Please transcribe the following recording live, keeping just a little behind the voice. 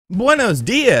Buenos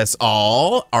dias,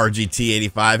 all.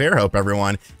 RGT85 here. Hope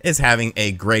everyone is having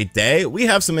a great day. We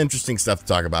have some interesting stuff to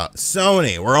talk about.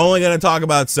 Sony. We're only going to talk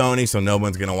about Sony, so no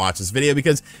one's going to watch this video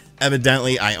because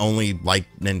evidently I only like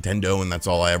Nintendo and that's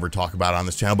all I ever talk about on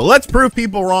this channel. But let's prove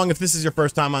people wrong. If this is your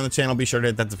first time on the channel, be sure to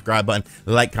hit that subscribe button,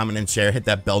 like, comment, and share. Hit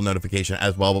that bell notification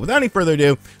as well. But without any further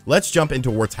ado, let's jump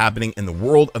into what's happening in the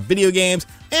world of video games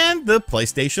and the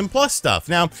PlayStation Plus stuff.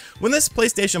 Now, when this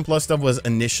PlayStation Plus stuff was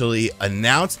initially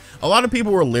announced, a lot of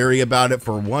people were leery about it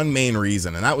for one main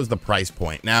reason, and that was the price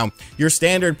point. Now, your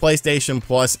standard PlayStation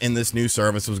Plus in this new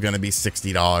service was going to be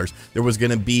 $60. There was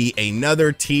going to be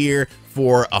another tier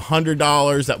for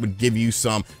 $100 that would give you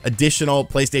some additional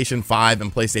PlayStation 5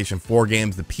 and PlayStation 4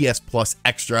 games, the PS Plus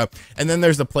Extra, and then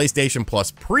there's the PlayStation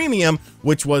Plus Premium,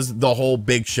 which was the whole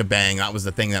big shebang. That was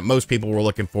the thing that most people were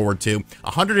looking forward to.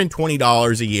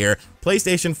 $120 a year,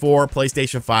 PlayStation 4,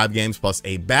 PlayStation 5 games, plus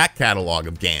a back catalog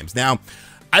of games. Now,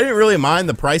 I didn't really mind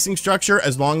the pricing structure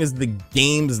as long as the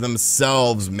games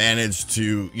themselves managed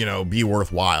to, be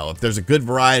worthwhile. If there's a good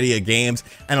variety of games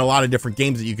and a lot of different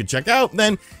games that you could check out,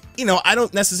 then I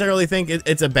don't necessarily think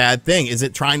it's a bad thing. Is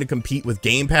it trying to compete with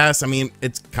Game Pass? I mean,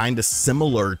 it's kind of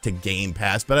similar to Game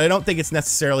Pass, but I don't think it's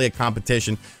necessarily a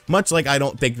competition, much like I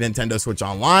don't think Nintendo Switch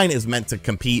Online is meant to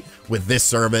compete with this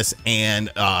service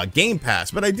and Game Pass.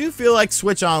 But I do feel like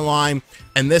Switch Online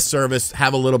and this service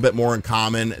have a little bit more in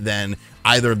common than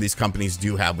either of these companies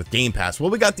do have with Game Pass.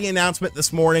 Well, we got the announcement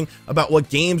this morning about what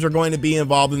games are going to be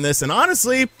involved in this, and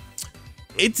honestly,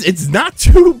 it's not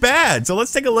too bad. So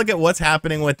let's take a look at what's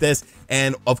happening with this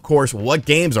and, of course, what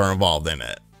games are involved in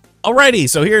it. Alrighty,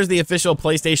 so here's the official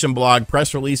PlayStation blog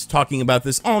press release talking about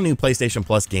this all-new PlayStation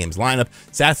Plus games lineup: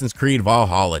 Assassin's Creed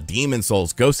Valhalla, Demon's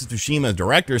Souls, Ghost of Tsushima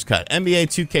Director's Cut, NBA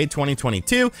 2K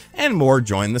 2022, and more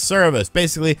join the service.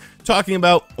 Basically, talking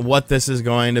about what this is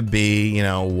going to be,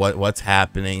 what's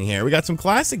happening here. We got some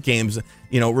classic games,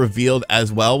 revealed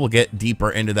as well. We'll get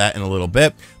deeper into that in a little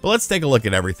bit, but let's take a look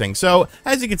at everything. So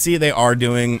as you can see, they are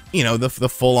doing, the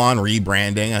full-on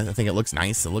rebranding. I think it looks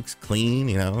nice. It looks clean.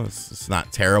 It's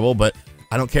not terrible, but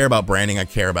I don't care about branding. I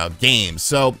care about games.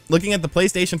 So looking at the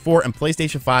PlayStation 4 and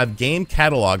PlayStation 5 game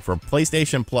catalog for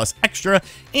PlayStation Plus Extra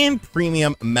and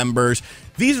Premium members,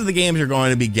 these are the games you're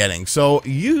going to be getting. So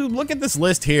you look at this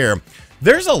list here.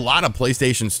 There's a lot of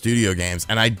PlayStation Studio games,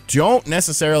 and I don't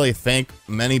necessarily think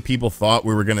many people thought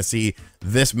we were going to see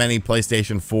this many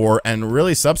PlayStation 4 and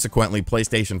really subsequently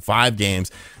PlayStation 5 games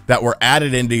that were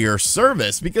added into your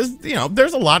service, because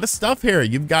there's a lot of stuff here.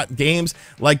 You've got games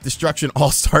like Destruction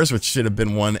All-Stars, which should have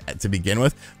been one to begin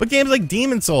with, but games like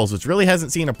Demon's Souls, which really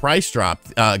hasn't seen a price drop,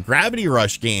 Gravity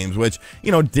Rush games, which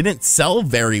didn't sell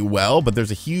very well, but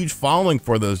there's a huge following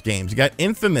for those games. You got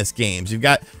Infamous games, you've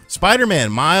got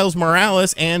Spider-Man, Miles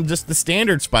Morales, and just the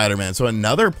standard Spider-Man, so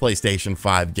another PlayStation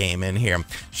 5 game in here.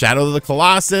 Shadow of the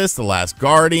Colossus, The Last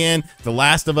Guardian, The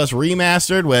Last of Us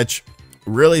Remastered, which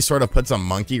really sort of puts a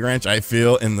monkey wrench, I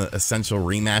feel, in the essential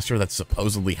remaster that's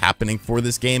supposedly happening for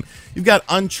this game. You've got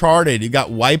Uncharted, you've got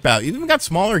Wipeout, you've even got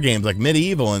smaller games like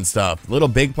Medieval and stuff, Little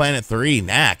Big Planet 3,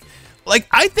 Knack. Like,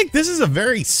 I think this is a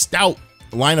very stout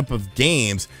lineup of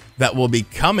games that will be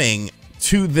coming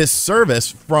to this service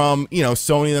from,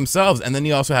 Sony themselves. And then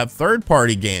you also have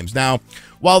third-party games. Now,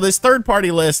 while this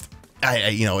third-party list,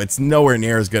 it's nowhere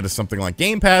near as good as something like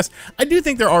Game Pass, I do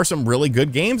think there are some really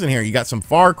good games in here. You got some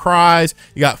Far Cry's,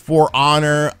 you got For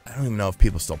Honor. I don't even know if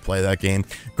people still play that game.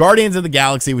 Guardians of the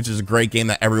Galaxy, which is a great game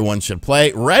that everyone should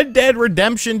play. Red Dead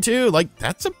Redemption 2, like,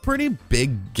 that's a pretty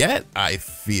big get, I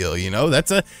feel.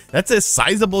 That's a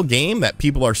sizable game that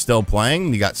people are still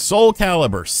playing. You got Soul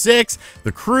Calibur 6,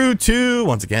 The Crew 2.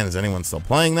 Once again, is anyone still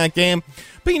playing that game?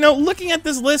 But, looking at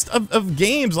this list of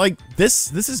games, like,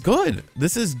 this is good.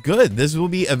 This is good. This will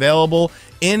be available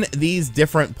in these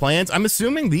different plans. I'm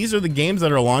assuming these are the games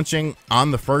that are launching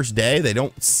on the first day. They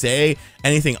don't say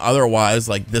anything otherwise,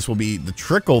 like this will be the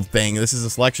trickled thing. This is a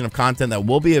selection of content that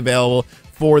will be available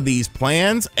for these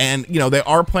plans. And, they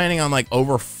are planning on like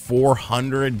over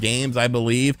 400 games, I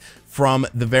believe, from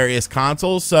the various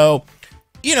consoles. So,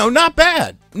 not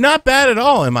bad. Not bad at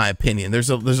all, in my opinion. There's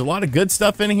a lot of good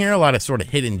stuff in here, a lot of sort of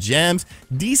hidden gems,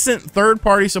 decent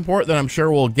third-party support that I'm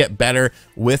sure will get better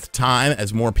with time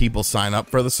as more people sign up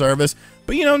for the service.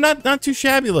 But, not too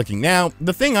shabby looking. Now,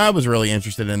 the thing I was really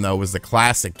interested in, though, was the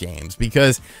classic games,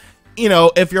 because,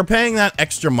 if you're paying that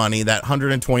extra money, that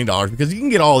 $120, because you can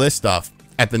get all this stuff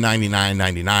at the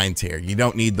 $99.99 tier. You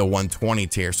don't need the $120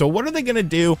 tier. So what are they going to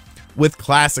do with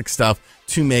classic stuff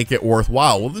to make it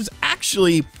worthwhile? Well, there's actually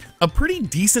actually a pretty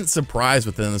decent surprise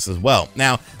within this as well.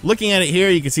 Now, looking at it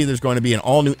here, you can see there's going to be an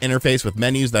all new interface with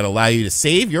menus that allow you to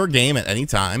save your game at any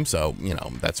time. So, you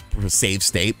know, that's a save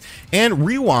state, and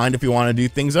rewind if you want to do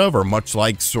things over, much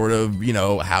like sort of, you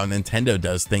know, how Nintendo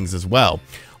does things as well.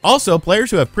 Also,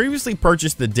 players who have previously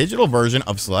purchased the digital version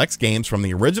of select games from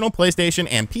the original PlayStation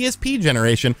and PSP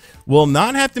generation will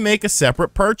not have to make a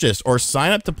separate purchase or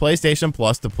sign up to PlayStation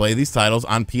Plus to play these titles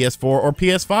on PS4 or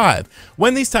PS5.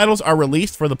 When these titles are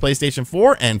released for the PlayStation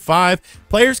 4 and 5,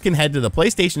 players can head to the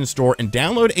PlayStation Store and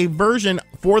download a version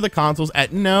for the consoles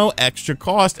at no extra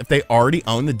cost if they already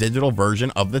own the digital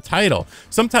version of the title.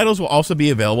 Some titles will also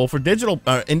be available for digital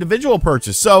individual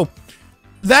purchase. So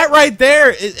that right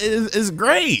there is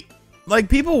great. Like,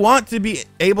 people want to be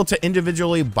able to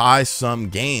individually buy some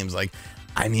games. Like,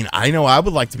 I mean, I know I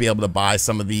would like to be able to buy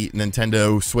some of the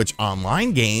Nintendo Switch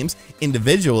Online games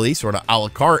individually, sort of a la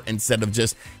carte, instead of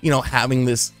just, you know, having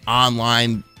this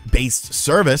online based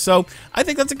service. So I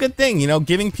think that's a good thing. You know,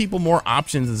 giving people more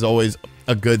options is always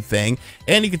a good thing.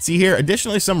 And you can see here,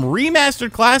 additionally, some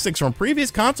remastered classics from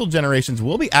previous console generations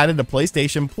will be added to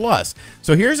PlayStation Plus.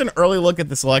 So here's an early look at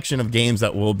the selection of games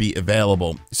that will be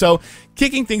available. So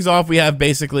kicking things off, we have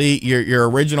basically your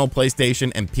original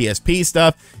PlayStation and PSP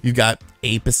stuff. You've got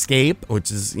Ape Escape,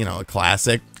 which is, you know, a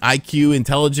classic. IQ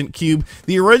Intelligent Cube,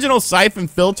 the original Siphon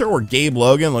Filter, where Gabe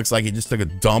Logan looks like he just took a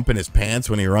dump in his pants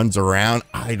when he runs around.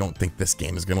 I don't think this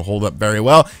game is going to hold up very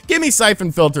well. Give me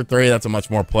Siphon Filter 3. That's a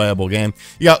much more playable game.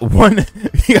 You got one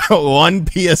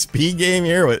PSP game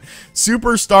here with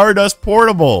Super Stardust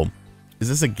Portable. Is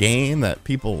this a game that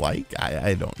people like?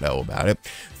 I don't know about it.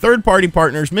 Third-party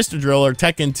partners, Mr. Driller,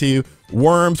 Tekken 2,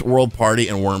 Worms World Party,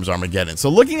 and Worms Armageddon. So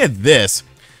looking at this,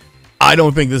 I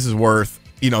don't think this is worth,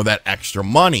 you know, that extra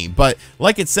money. But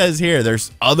like it says here,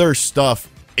 there's other stuff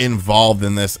involved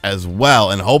in this as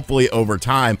well. And hopefully over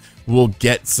time, we'll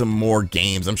get some more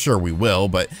games. I'm sure we will.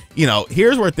 But, you know,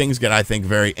 here's where things get, I think,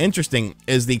 very interesting,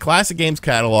 is the Classic Games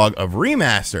catalog of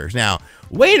remasters. Now,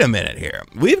 wait a minute here.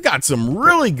 We've got some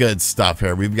really good stuff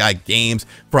here. We've got games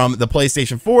from the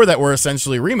PlayStation 4 that were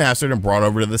essentially remastered and brought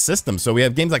over to the system. So we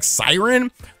have games like Siren.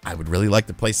 I would really like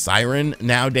to play Siren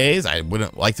nowadays. I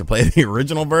wouldn't like to play the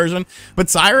original version, but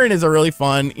Siren is a really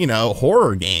fun, you know,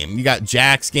 horror game. You got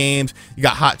Jax games, you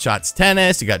got Hot Shots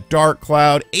Tennis, you got Dark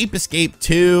Cloud, Ape Escape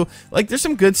 2. Like, there's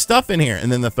some good stuff in here. And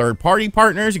then the third-party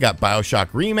partners, you got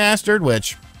BioShock Remastered,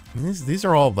 which these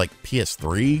are all like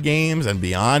PS3 games and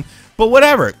beyond. But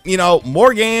whatever, you know,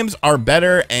 more games are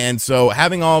better, and so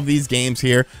having all of these games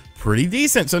here, pretty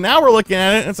decent. So now we're looking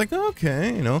at it, and it's like,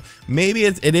 okay, you know, maybe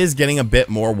it is getting a bit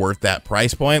more worth that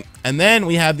price point. And then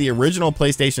we have the original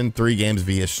PlayStation 3 games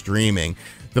via streaming.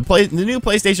 The new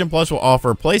PlayStation Plus will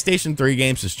offer PlayStation 3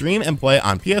 games to stream and play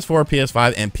on PS4,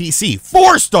 PS5, and PC.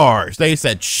 4 stars! They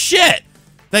said shit!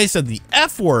 They said the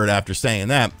F word after saying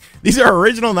that. These are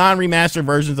original non-remastered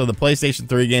versions of the PlayStation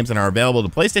 3 games and are available to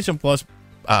PlayStation Plus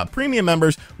premium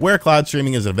members where cloud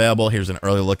streaming is available. Here's an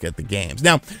early look at the games.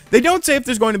 Now, they don't say if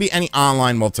there's going to be any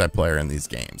online multiplayer in these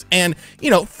games. And,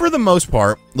 you know, for the most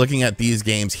part, looking at these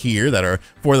games here that are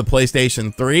for the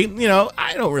PlayStation 3, you know,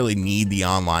 I don't really need the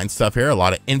online stuff here. A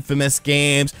lot of Infamous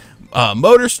games,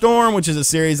 MotorStorm, which is a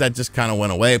series that just kind of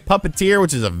went away, Puppeteer,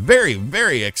 which is a very,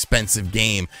 very expensive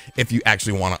game if you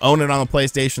actually want to own it on the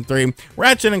PlayStation 3,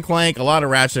 Ratchet and Clank, a lot of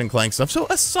Ratchet and Clank stuff. So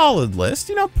a solid list,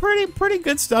 you know, pretty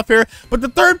good stuff here. But the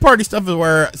third-party stuff is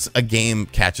where a game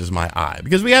catches my eye,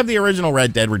 because we have the original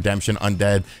Red Dead Redemption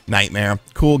Undead Nightmare,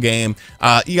 cool game.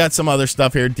 You got some other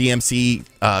stuff here, DMC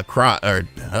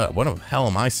what the hell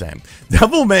am I saying?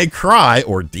 Devil May Cry,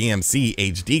 or DMC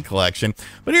HD Collection.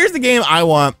 But here's the game I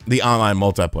want the online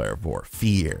multiplayer for,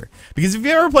 Fear. Because if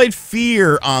you ever played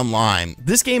Fear online,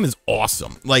 this game is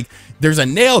awesome. Like, there's a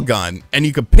nail gun, and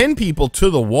you can pin people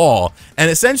to the wall, and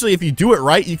essentially, if you do it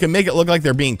right, you can make it look like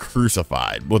they're being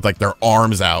crucified with, like, their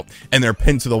arms out, and they're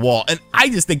pinned to the wall. And I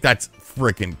just think that's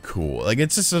freaking cool. Like,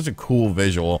 it's just such a cool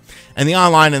visual, and the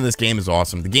online in this game is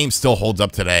awesome. The game still holds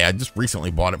up today. I just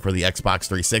recently bought it for the Xbox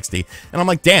 360, and I'm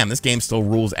like, damn, this game still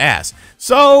rules ass.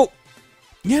 So,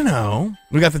 you know,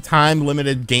 we got the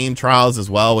time-limited game trials as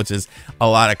well, which is a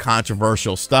lot of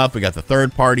controversial stuff. We got the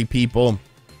third-party people.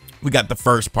 We got the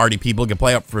first-party people. You can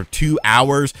play up for 2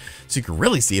 hours, so you can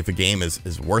really see if a game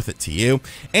is worth it to you.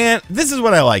 And this is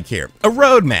what I like here. A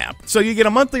roadmap. So you get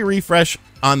a monthly refresh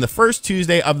on the first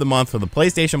Tuesday of the month for the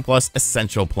PlayStation Plus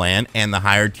Essential Plan and the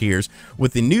higher tiers,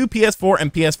 with the new PS4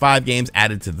 and PS5 games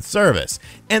added to the service.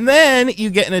 And then you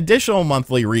get an additional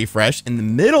monthly refresh in the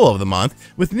middle of the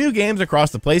month with new games across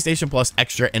the PlayStation Plus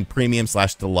Extra and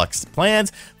Premium/Deluxe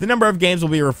plans. The number of games will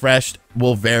be refreshed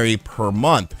will vary per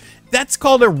month. That's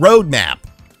called a roadmap.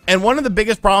 And one of the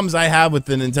biggest problems I have with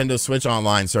the Nintendo Switch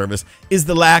Online service is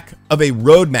the lack of a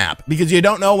roadmap, because you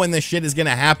don't know when this shit is going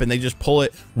to happen. They just pull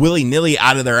it willy-nilly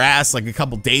out of their ass like a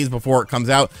couple days before it comes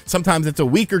out. Sometimes it's a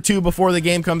week or two before the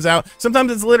game comes out.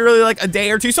 Sometimes it's literally like a day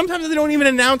or two. Sometimes they don't even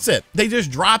announce it. They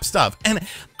just drop stuff. And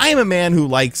I am a man who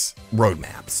likes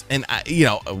roadmaps. And,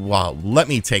 well, let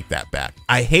me take that back.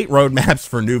 I hate roadmaps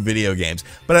for new video games,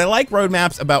 but I like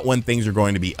roadmaps about when things are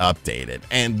going to be updated.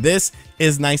 And this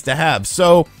is nice to have.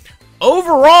 So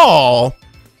overall,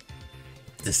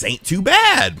 this ain't too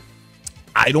bad.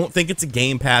 I don't think it's a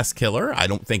Game Pass killer. I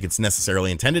don't think it's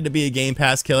necessarily intended to be a Game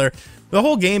Pass killer. The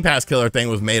whole Game Pass killer thing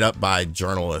was made up by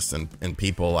journalists and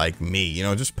people like me, you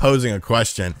know, just posing a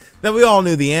question that we all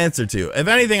knew the answer to. If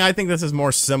anything, I think this is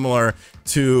more similar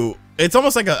to, it's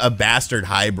almost like a bastard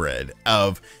hybrid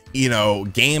of, you know,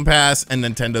 Game Pass and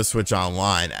Nintendo Switch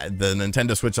Online. The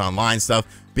Nintendo Switch Online stuff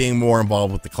being more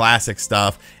involved with the classic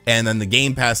stuff, and then the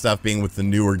Game Pass stuff being with the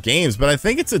newer games. But I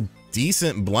think it's a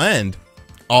decent blend,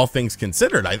 all things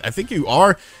considered. I think you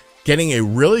are getting a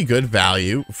really good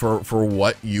value for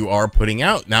what you are putting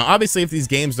out. Now, obviously, if these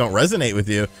games don't resonate with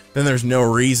you, then there's no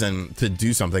reason to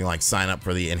do something like sign up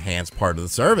for the enhanced part of the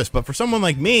service. But for someone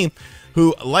like me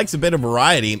who likes a bit of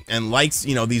variety and likes,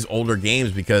 you know, these older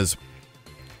games because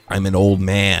I'm an old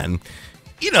man,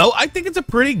 you know, I think it's a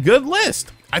pretty good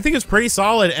list. I think it's pretty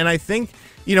solid, and I think,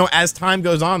 you know, as time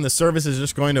goes on, the service is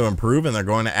just going to improve and they're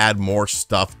going to add more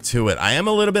stuff to it. I am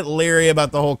a little bit leery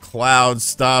about the whole cloud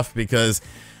stuff because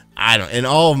in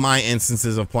all of my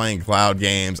instances of playing cloud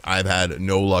games, I've had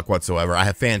no luck whatsoever. I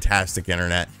have fantastic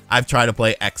internet. I've tried to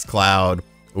play xCloud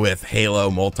with Halo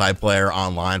multiplayer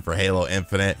online for Halo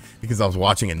Infinite because I was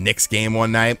watching a Knicks game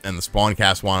one night and the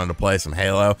Spawncast wanted to play some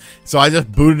Halo. So I just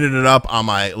booted it up on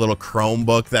my little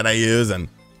Chromebook that I use, and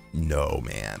no,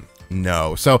 man.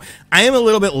 No. So I am a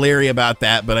little bit leery about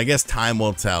that, but I guess time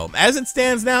will tell. As it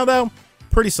stands now, though,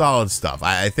 pretty solid stuff.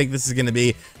 I think this is going to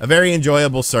be a very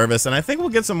enjoyable service, and I think we'll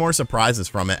get some more surprises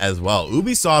from it as well.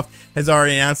 Ubisoft has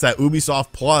already announced that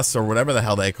Ubisoft Plus, or whatever the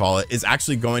hell they call it, is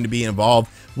actually going to be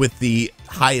involved with the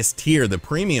highest tier, the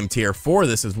premium tier for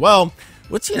this as well,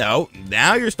 which, you know,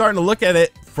 now you're starting to look at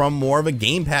it from more of a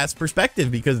Game Pass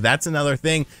perspective, because that's another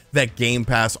thing that Game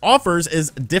Pass offers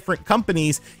is different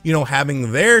companies, you know,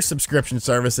 having their subscription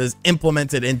services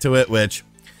implemented into it, which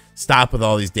stop with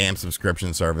all these damn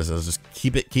subscription services. Just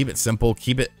keep it simple,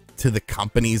 keep it to the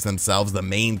companies themselves, the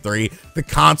main three, the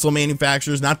console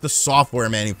manufacturers, not the software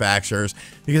manufacturers,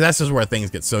 because that's just where things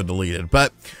get so deleted.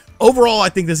 But overall, I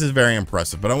think this is very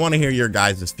impressive, but I want to hear your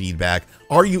guys' feedback.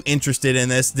 Are you interested in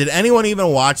this? Did anyone even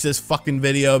watch this fucking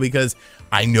video? Because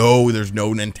I know there's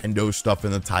no Nintendo stuff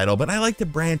in the title, but I like to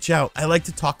branch out. I like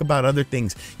to talk about other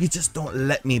things. You just don't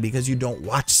let me because you don't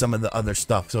watch some of the other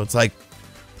stuff. So it's like,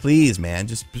 please, man,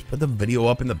 just put the video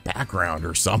up in the background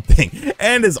or something.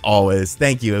 And as always,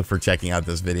 thank you for checking out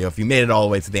this video. If you made it all the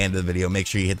way to the end of the video, make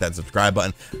sure you hit that subscribe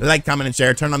button, like, comment, and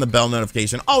share, turn on the bell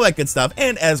notification, all that good stuff.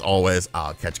 And as always,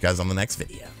 I'll catch you guys on the next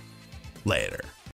video. Later.